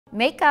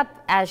Makeup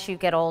as you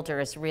get older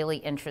is really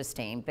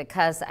interesting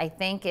because I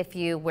think if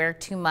you wear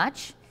too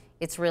much,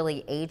 it's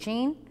really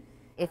aging.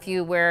 If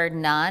you wear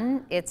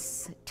none,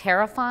 it's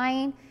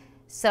terrifying.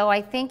 So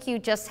I think you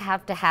just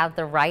have to have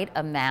the right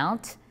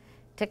amount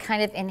to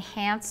kind of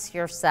enhance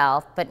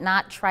yourself, but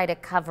not try to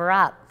cover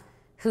up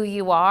who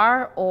you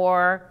are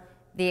or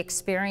the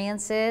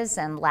experiences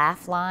and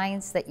laugh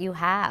lines that you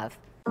have.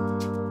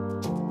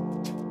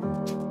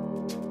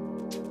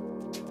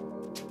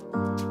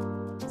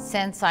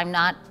 Since I'm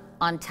not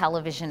on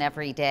television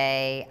every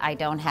day, I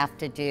don't have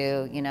to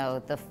do,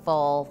 the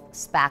full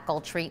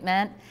spackle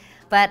treatment.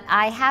 But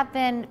I have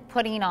been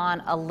putting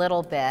on a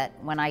little bit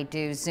when I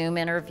do Zoom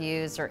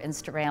interviews or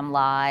Instagram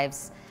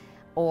lives,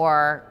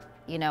 or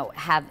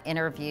have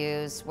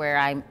interviews where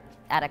I'm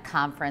at a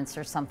conference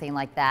or something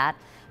like that.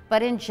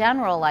 But in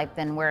general, I've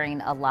been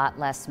wearing a lot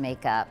less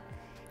makeup.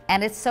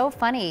 And it's so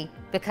funny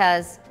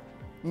because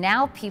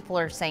now people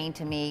are saying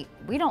to me,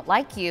 we don't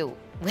like you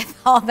with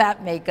all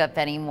that makeup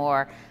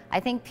anymore.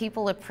 I think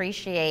people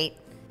appreciate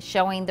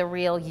showing the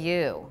real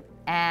you.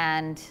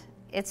 And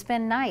it's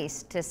been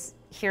nice to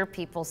hear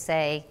people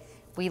say,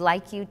 we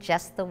like you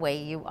just the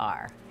way you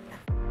are.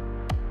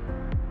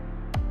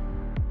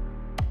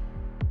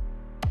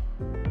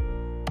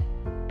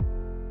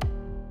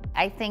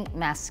 I think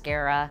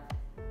mascara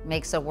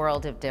makes a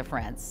world of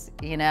difference.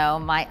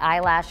 My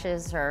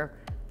eyelashes are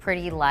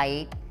pretty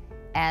light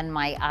and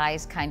my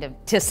eyes kind of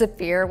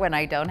disappear when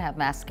I don't have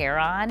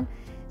mascara on.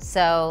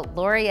 So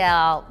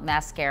L'Oreal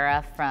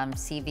mascara from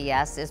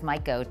CVS is my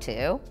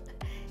go-to.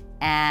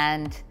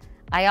 And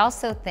I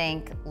also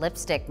think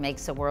lipstick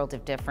makes a world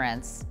of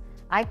difference.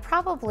 I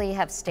probably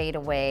have stayed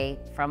away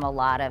from a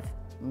lot of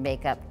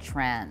makeup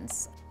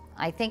trends.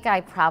 I think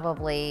I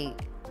probably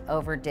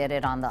overdid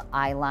it on the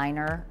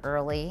eyeliner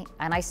early,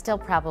 and I still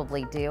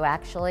probably do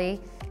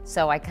actually.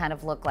 So I kind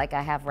of look like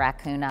I have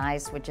raccoon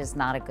eyes, which is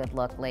not a good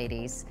look,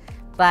 ladies.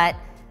 But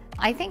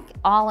I think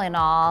all in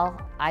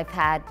all, I've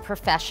had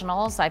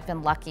professionals. I've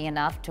been lucky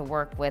enough to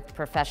work with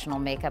professional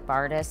makeup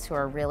artists who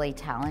are really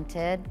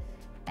talented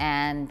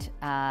and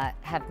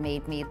have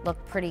made me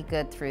look pretty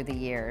good through the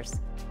years.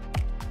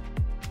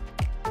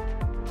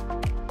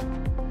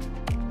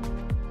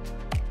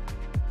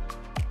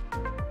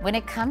 When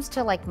it comes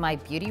to my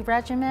beauty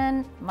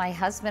regimen, my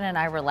husband and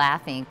I were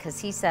laughing because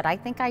he said, I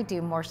think I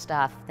do more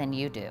stuff than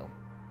you do.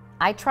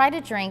 I try to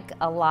drink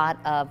a lot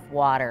of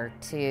water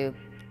to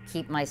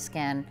keep my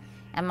skin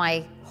and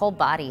my whole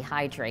body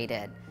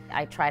hydrated.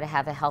 I try to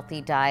have a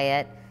healthy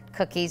diet.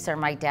 Cookies are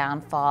my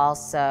downfall,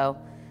 so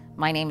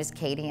my name is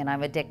Katie and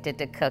I'm addicted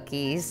to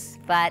cookies.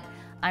 But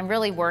I'm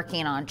really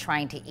working on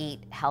trying to eat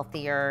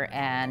healthier,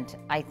 and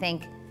I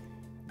think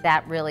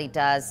that really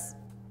does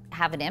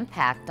have an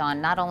impact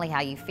on not only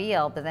how you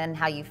feel, but then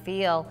how you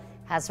feel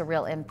has a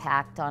real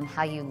impact on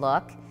how you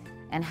look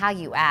and how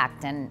you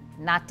act. And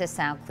not to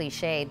sound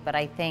cliched, but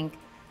I think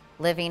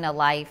living a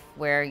life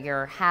where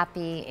you're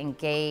happy,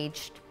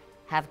 engaged,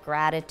 have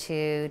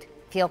gratitude,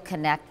 feel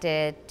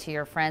connected to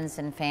your friends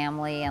and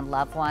family and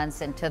loved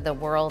ones and to the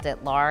world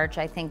at large,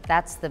 I think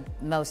that's the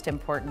most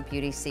important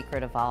beauty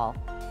secret of all.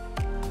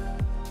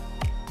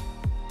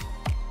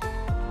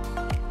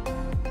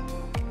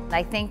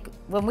 I think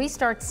when we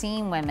start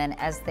seeing women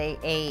as they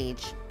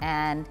age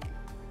and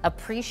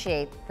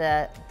appreciate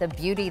the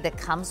beauty that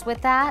comes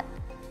with that,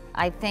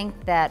 I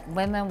think that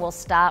women will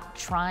stop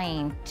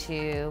trying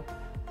to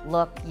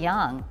look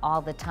young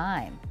all the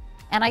time.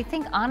 And I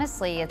think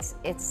honestly, it's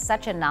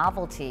such a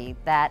novelty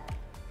that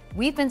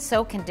we've been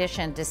so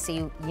conditioned to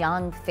see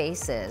young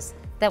faces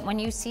that when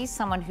you see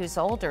someone who's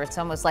older, it's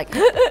almost like,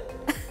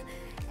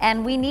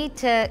 and we need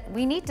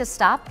to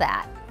stop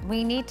that.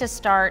 We need to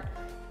start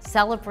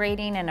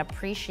celebrating and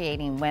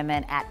appreciating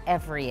women at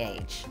every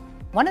age.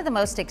 One of the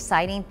most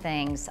exciting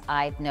things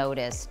I've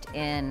noticed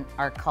in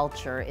our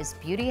culture is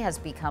beauty has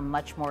become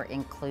much more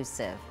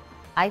inclusive.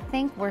 I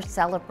think we're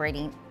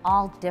celebrating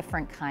all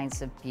different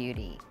kinds of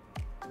beauty,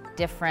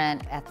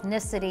 different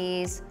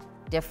ethnicities,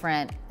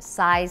 different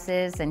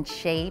sizes and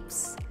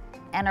shapes,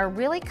 and are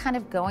really kind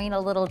of going a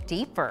little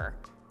deeper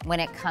when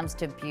it comes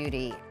to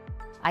beauty.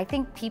 I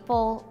think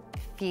people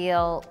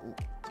feel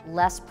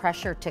less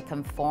pressure to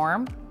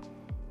conform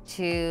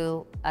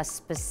to a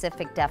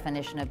specific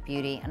definition of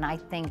beauty, and I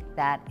think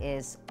that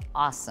is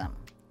awesome.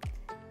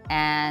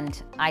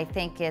 And I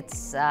think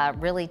it's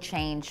really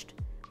changed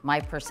my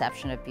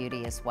perception of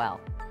beauty as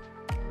well.